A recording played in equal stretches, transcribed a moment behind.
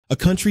a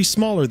country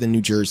smaller than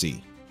New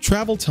Jersey,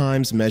 travel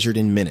times measured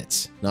in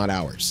minutes, not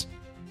hours.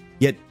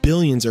 Yet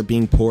billions are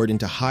being poured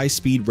into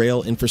high-speed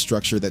rail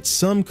infrastructure that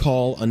some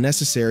call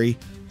unnecessary,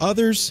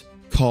 others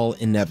call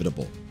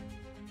inevitable.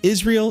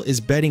 Israel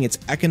is betting its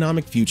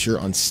economic future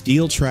on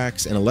steel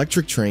tracks and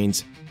electric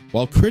trains,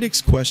 while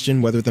critics question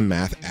whether the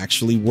math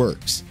actually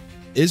works.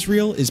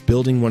 Israel is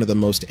building one of the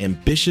most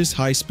ambitious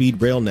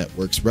high-speed rail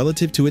networks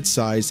relative to its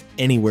size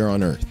anywhere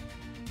on Earth.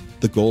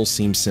 The goal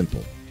seems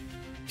simple.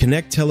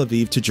 Connect Tel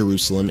Aviv to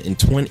Jerusalem in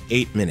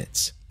 28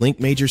 minutes, link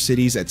major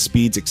cities at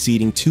speeds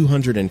exceeding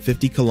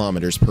 250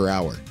 kilometers per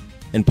hour,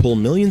 and pull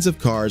millions of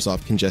cars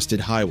off congested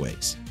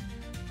highways.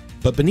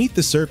 But beneath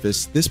the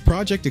surface, this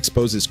project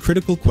exposes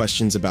critical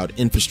questions about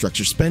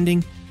infrastructure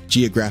spending,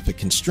 geographic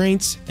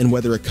constraints, and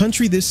whether a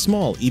country this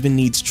small even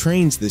needs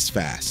trains this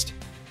fast.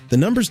 The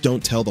numbers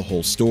don't tell the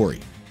whole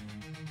story.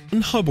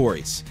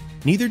 Unhaboris,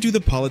 neither do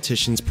the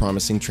politicians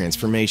promising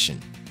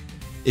transformation.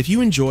 If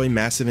you enjoy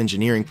massive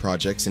engineering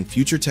projects and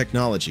future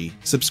technology,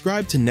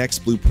 subscribe to Next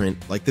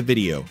Blueprint, like the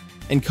video,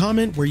 and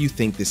comment where you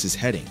think this is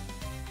heading.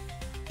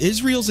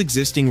 Israel's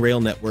existing rail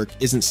network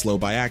isn't slow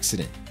by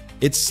accident.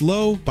 It's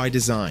slow by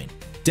design.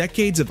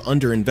 Decades of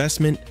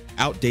underinvestment,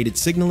 outdated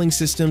signaling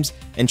systems,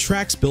 and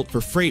tracks built for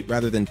freight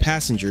rather than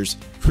passengers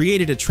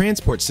created a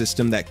transport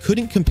system that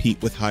couldn't compete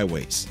with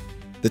highways.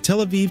 The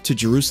Tel Aviv to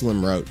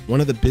Jerusalem route,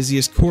 one of the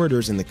busiest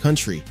corridors in the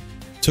country,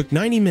 took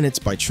 90 minutes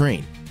by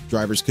train.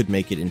 Drivers could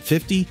make it in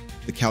 50,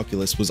 the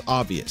calculus was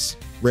obvious.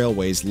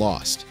 Railways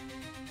lost.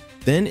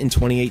 Then in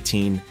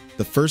 2018,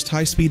 the first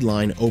high-speed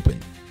line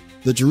opened.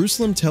 The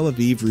Jerusalem-Tel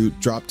Aviv route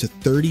dropped to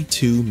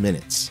 32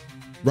 minutes.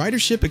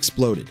 Ridership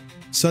exploded.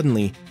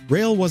 Suddenly,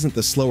 rail wasn't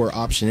the slower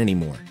option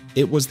anymore.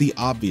 It was the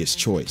obvious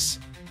choice.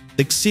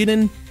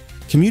 Exciting.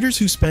 Commuters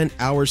who spent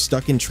hours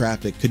stuck in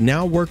traffic could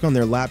now work on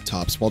their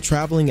laptops while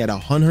traveling at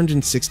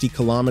 160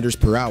 kilometers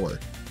per hour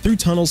through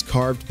tunnels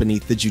carved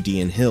beneath the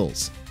Judean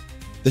hills.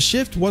 The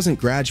shift wasn't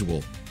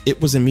gradual, it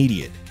was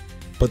immediate.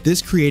 But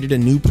this created a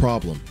new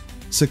problem.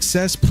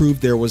 Success proved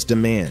there was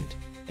demand,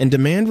 and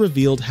demand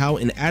revealed how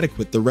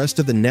inadequate the rest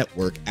of the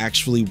network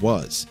actually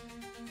was.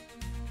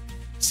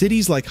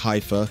 Cities like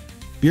Haifa,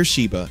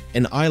 Beersheba,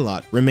 and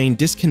Eilat remained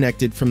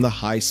disconnected from the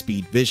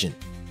high-speed vision.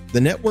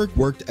 The network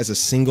worked as a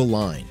single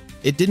line.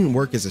 It didn't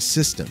work as a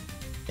system.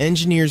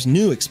 Engineers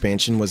knew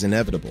expansion was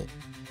inevitable.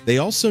 They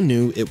also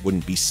knew it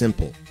wouldn't be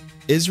simple.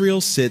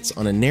 Israel sits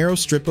on a narrow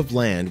strip of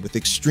land with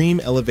extreme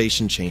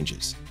elevation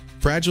changes,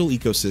 fragile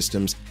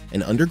ecosystems,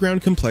 and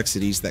underground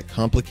complexities that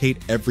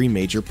complicate every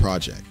major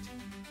project.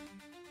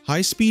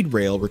 High-speed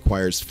rail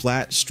requires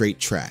flat, straight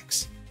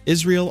tracks.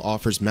 Israel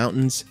offers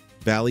mountains,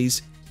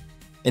 valleys,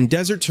 and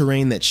desert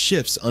terrain that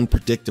shifts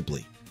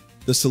unpredictably.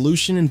 The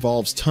solution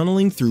involves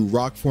tunneling through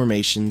rock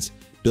formations,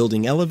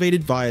 building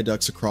elevated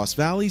viaducts across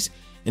valleys,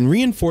 and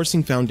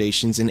reinforcing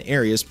foundations in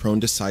areas prone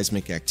to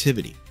seismic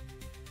activity.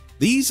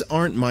 These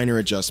aren't minor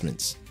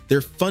adjustments,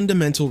 they're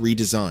fundamental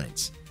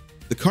redesigns.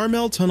 The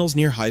Carmel tunnels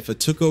near Haifa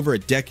took over a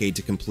decade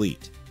to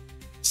complete.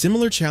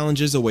 Similar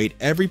challenges await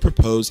every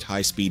proposed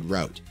high-speed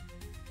route.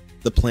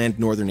 The planned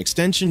northern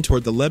extension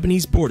toward the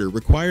Lebanese border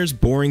requires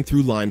boring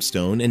through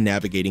limestone and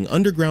navigating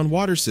underground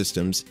water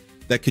systems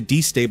that could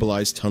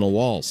destabilize tunnel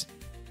walls.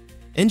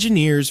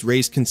 Engineers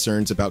raised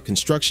concerns about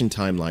construction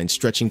timelines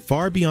stretching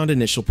far beyond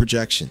initial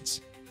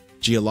projections.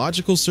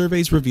 Geological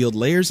surveys revealed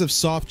layers of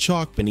soft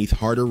chalk beneath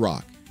harder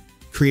rock,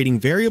 creating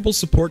variable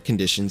support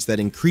conditions that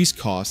increase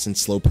costs and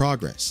slow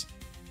progress.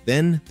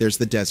 Then there's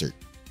the desert.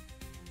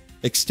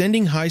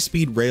 Extending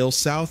high-speed rail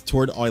south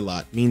toward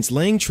Eilat means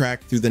laying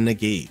track through the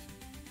Negev,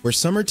 where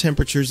summer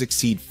temperatures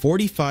exceed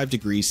 45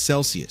 degrees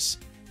Celsius.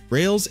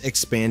 Rails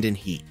expand in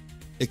heat.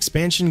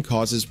 Expansion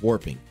causes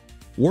warping.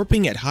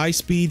 Warping at high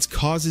speeds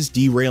causes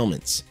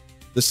derailments.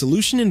 The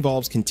solution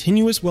involves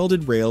continuous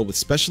welded rail with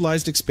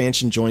specialized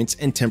expansion joints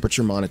and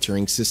temperature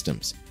monitoring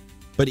systems.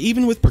 But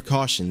even with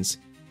precautions,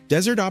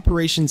 desert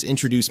operations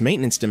introduce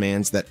maintenance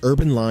demands that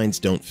urban lines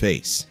don't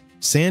face.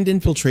 Sand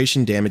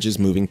infiltration damages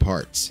moving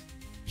parts.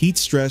 Heat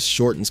stress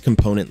shortens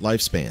component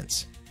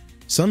lifespans.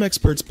 Some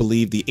experts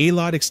believe the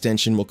Eilat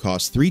extension will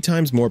cost 3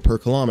 times more per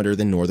kilometer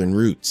than northern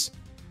routes.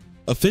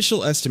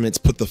 Official estimates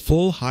put the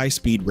full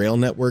high-speed rail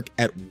network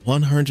at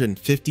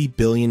 150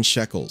 billion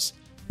shekels,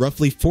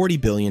 roughly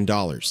 $40 billion.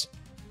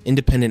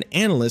 Independent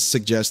analysts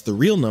suggest the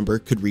real number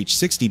could reach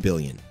 60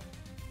 billion.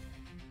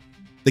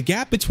 The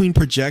gap between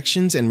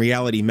projections and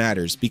reality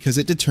matters because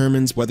it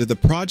determines whether the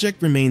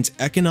project remains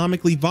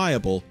economically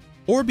viable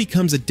or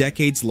becomes a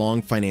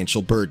decades-long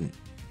financial burden.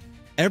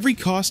 Every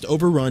cost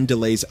overrun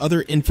delays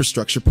other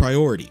infrastructure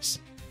priorities.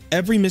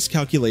 Every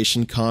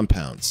miscalculation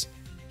compounds.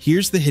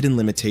 Here's the hidden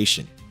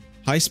limitation.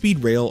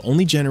 High-speed rail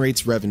only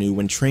generates revenue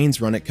when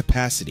trains run at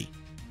capacity.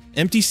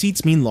 Empty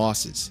seats mean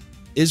losses.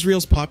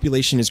 Israel's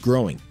population is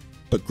growing,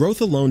 but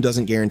growth alone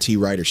doesn't guarantee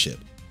ridership.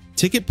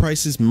 Ticket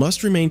prices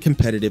must remain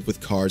competitive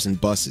with cars and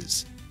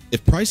buses.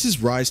 If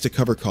prices rise to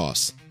cover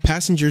costs,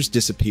 passengers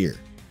disappear.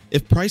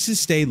 If prices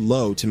stay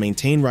low to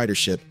maintain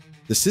ridership,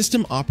 the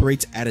system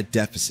operates at a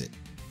deficit.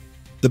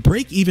 The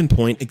break-even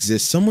point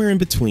exists somewhere in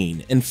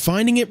between, and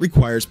finding it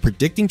requires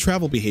predicting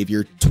travel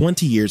behavior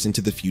 20 years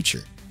into the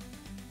future.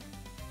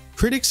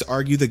 Critics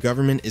argue the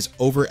government is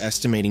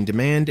overestimating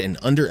demand and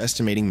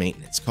underestimating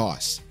maintenance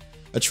costs.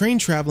 A train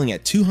traveling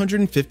at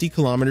 250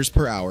 kilometers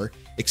per hour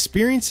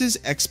experiences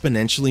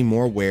exponentially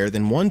more wear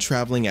than one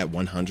traveling at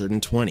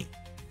 120.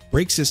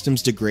 Brake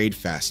systems degrade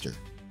faster.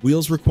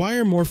 Wheels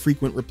require more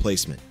frequent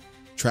replacement.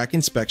 Track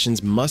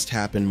inspections must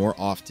happen more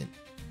often.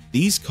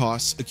 These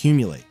costs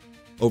accumulate.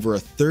 Over a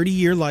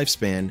 30-year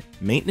lifespan,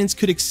 maintenance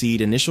could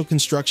exceed initial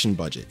construction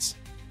budgets.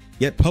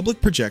 Yet public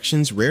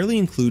projections rarely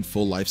include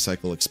full life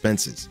cycle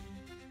expenses.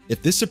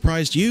 If this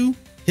surprised you,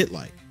 hit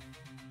like.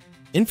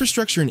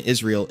 Infrastructure in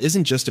Israel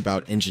isn't just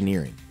about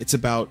engineering. It's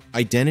about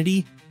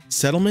identity,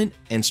 settlement,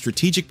 and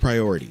strategic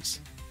priorities.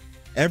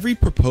 Every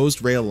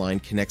proposed rail line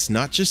connects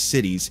not just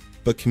cities,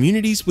 but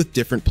communities with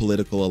different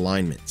political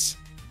alignments.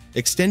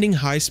 Extending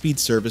high-speed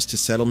service to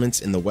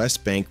settlements in the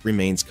West Bank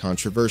remains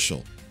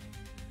controversial.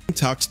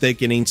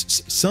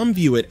 Some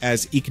view it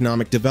as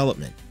economic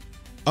development.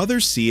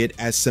 Others see it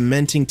as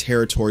cementing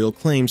territorial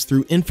claims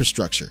through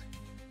infrastructure.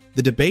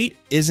 The debate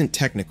isn't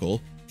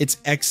technical, it's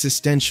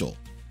existential.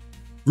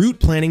 Route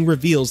planning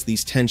reveals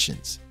these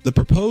tensions. The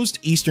proposed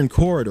Eastern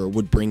Corridor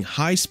would bring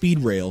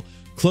high-speed rail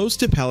close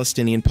to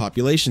Palestinian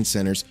population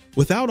centers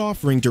without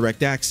offering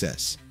direct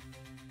access.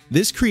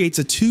 This creates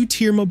a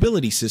two-tier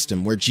mobility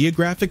system where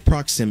geographic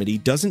proximity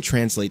doesn't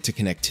translate to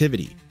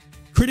connectivity.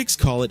 Critics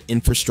call it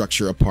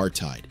infrastructure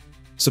apartheid.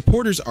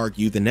 Supporters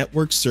argue the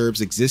network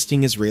serves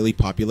existing Israeli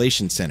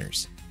population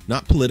centers,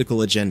 not political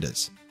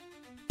agendas.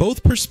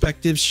 Both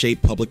perspectives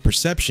shape public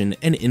perception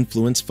and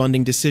influence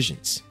funding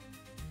decisions.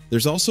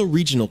 There's also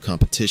regional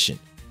competition.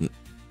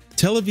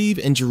 Tel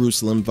Aviv and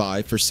Jerusalem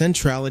vie for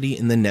centrality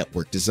in the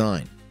network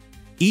design.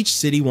 Each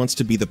city wants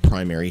to be the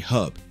primary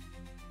hub.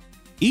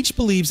 Each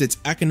believes its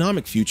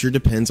economic future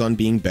depends on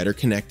being better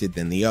connected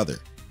than the other.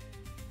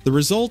 The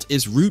result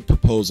is route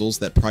proposals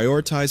that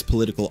prioritize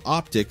political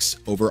optics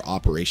over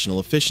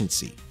operational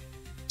efficiency.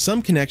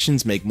 Some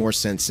connections make more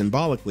sense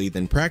symbolically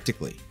than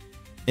practically.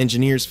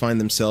 Engineers find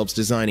themselves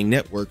designing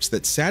networks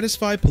that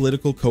satisfy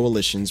political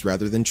coalitions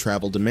rather than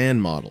travel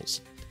demand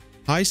models.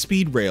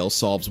 High-speed rail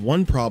solves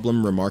one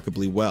problem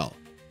remarkably well: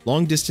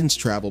 long-distance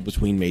travel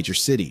between major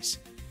cities.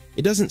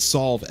 It doesn't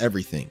solve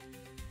everything.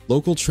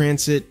 Local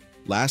transit,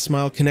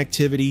 last-mile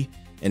connectivity,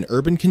 and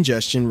urban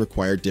congestion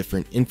require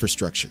different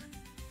infrastructure.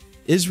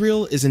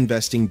 Israel is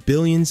investing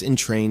billions in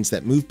trains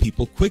that move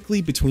people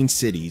quickly between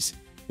cities,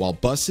 while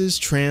buses,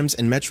 trams,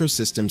 and metro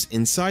systems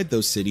inside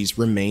those cities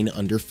remain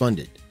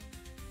underfunded.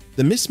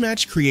 The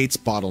mismatch creates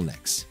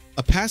bottlenecks.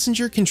 A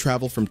passenger can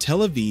travel from Tel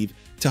Aviv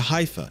to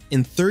Haifa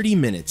in 30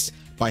 minutes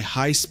by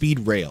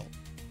high-speed rail,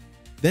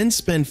 then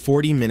spend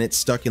 40 minutes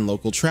stuck in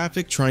local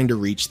traffic trying to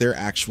reach their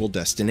actual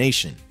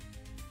destination.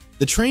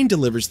 The train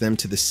delivers them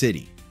to the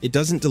city. It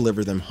doesn't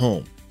deliver them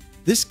home.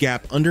 This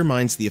gap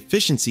undermines the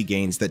efficiency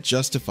gains that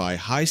justify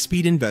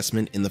high-speed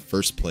investment in the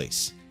first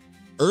place.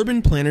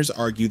 Urban planners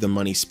argue the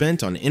money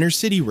spent on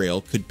inner-city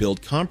rail could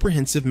build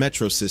comprehensive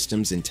metro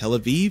systems in Tel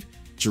Aviv,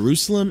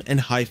 Jerusalem, and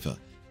Haifa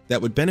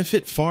that would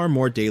benefit far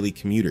more daily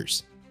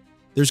commuters.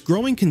 There's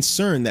growing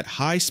concern that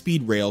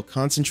high-speed rail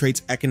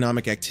concentrates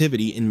economic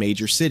activity in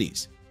major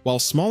cities, while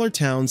smaller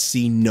towns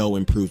see no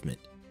improvement.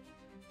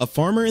 A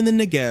farmer in the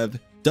Negev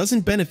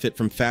doesn't benefit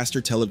from faster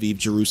Tel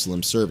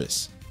Aviv-Jerusalem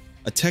service.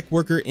 A tech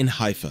worker in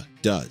Haifa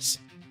does.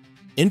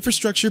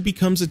 Infrastructure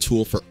becomes a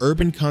tool for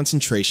urban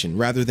concentration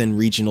rather than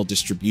regional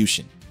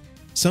distribution.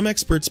 Some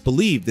experts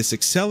believe this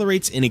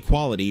accelerates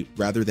inequality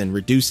rather than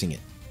reducing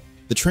it.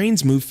 The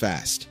trains move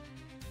fast.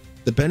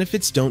 The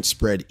benefits don't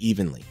spread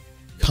evenly.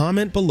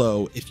 Comment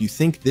below if you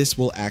think this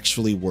will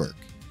actually work.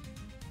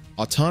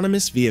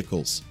 Autonomous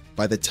vehicles.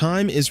 By the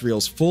time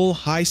Israel's full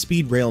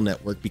high-speed rail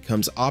network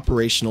becomes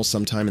operational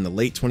sometime in the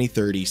late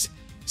 2030s,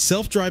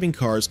 self-driving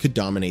cars could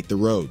dominate the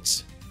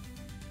roads.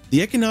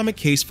 The economic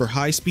case for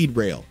high-speed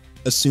rail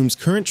assumes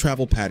current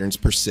travel patterns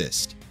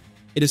persist.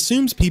 It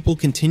assumes people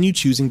continue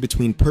choosing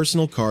between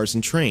personal cars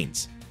and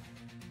trains.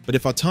 But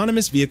if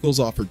autonomous vehicles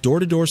offer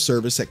door-to-door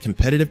service at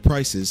competitive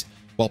prices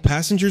while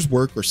passengers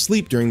work or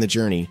sleep during the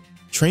journey,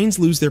 trains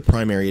lose their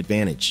primary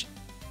advantage.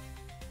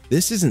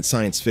 This isn't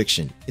science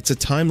fiction, it's a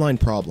timeline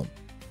problem.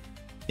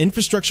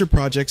 Infrastructure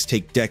projects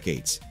take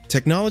decades.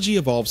 Technology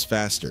evolves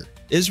faster.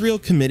 Israel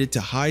committed to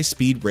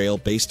high-speed rail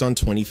based on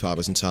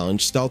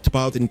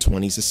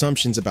 2020's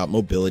assumptions about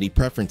mobility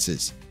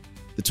preferences.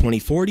 The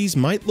 2040s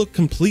might look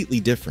completely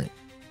different.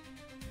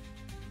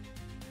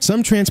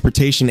 Some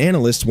transportation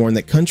analysts warn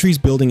that countries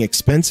building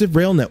expensive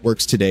rail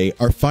networks today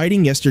are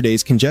fighting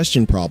yesterday's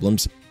congestion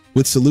problems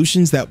with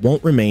solutions that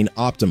won't remain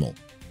optimal.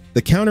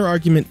 The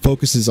counterargument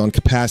focuses on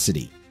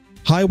capacity.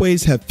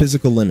 Highways have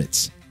physical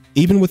limits.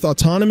 Even with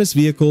autonomous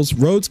vehicles,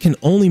 roads can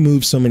only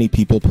move so many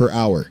people per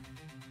hour.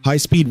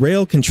 High-speed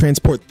rail can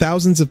transport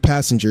thousands of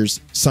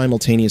passengers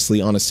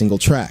simultaneously on a single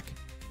track.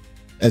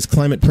 As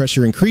climate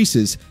pressure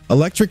increases,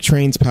 electric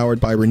trains powered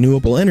by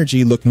renewable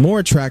energy look more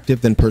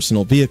attractive than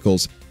personal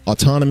vehicles,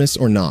 autonomous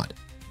or not.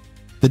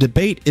 The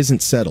debate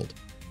isn't settled.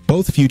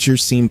 Both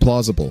futures seem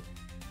plausible.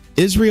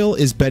 Israel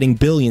is betting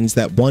billions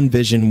that one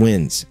vision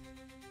wins.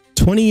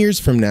 20 years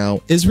from now,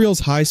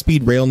 Israel's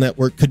high-speed rail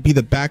network could be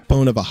the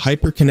backbone of a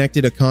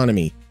hyper-connected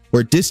economy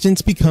where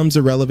distance becomes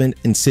irrelevant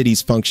and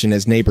cities function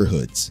as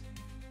neighborhoods.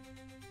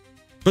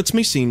 But to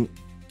me,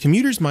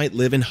 commuters might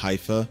live in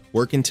Haifa,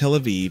 work in Tel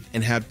Aviv,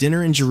 and have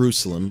dinner in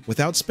Jerusalem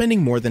without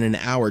spending more than an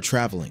hour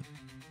traveling.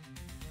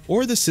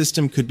 Or the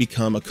system could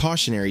become a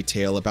cautionary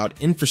tale about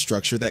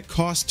infrastructure that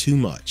costs too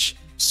much,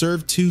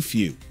 serve too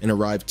few, and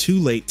arrive too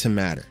late to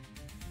matter.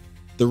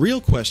 The real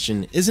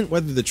question isn't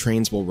whether the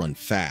trains will run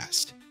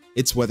fast.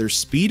 It's whether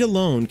speed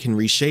alone can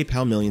reshape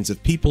how millions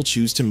of people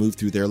choose to move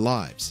through their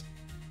lives.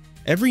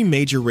 Every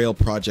major rail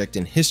project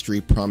in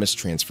history promised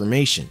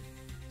transformation.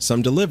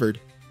 Some delivered,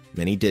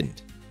 many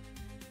didn't.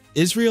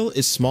 Israel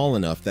is small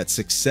enough that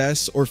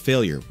success or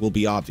failure will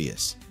be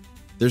obvious.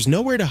 There's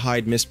nowhere to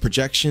hide missed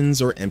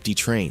projections or empty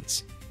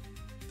trains.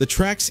 The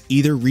tracks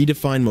either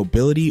redefine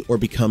mobility or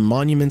become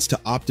monuments to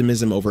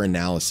optimism over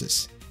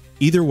analysis.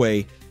 Either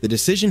way, the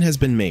decision has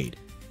been made.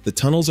 The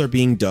tunnels are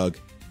being dug,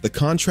 the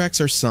contracts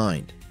are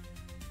signed.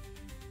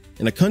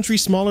 And a country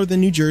smaller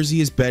than New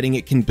Jersey is betting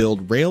it can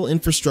build rail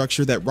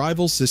infrastructure that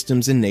rivals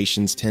systems in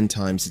nations 10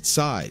 times its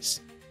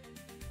size.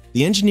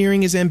 The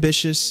engineering is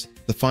ambitious,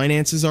 the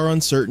finances are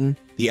uncertain,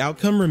 the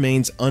outcome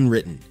remains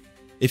unwritten.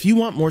 If you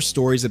want more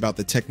stories about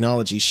the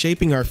technology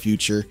shaping our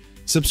future,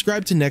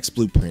 subscribe to Next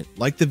Blueprint,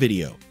 like the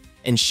video,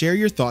 and share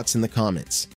your thoughts in the comments.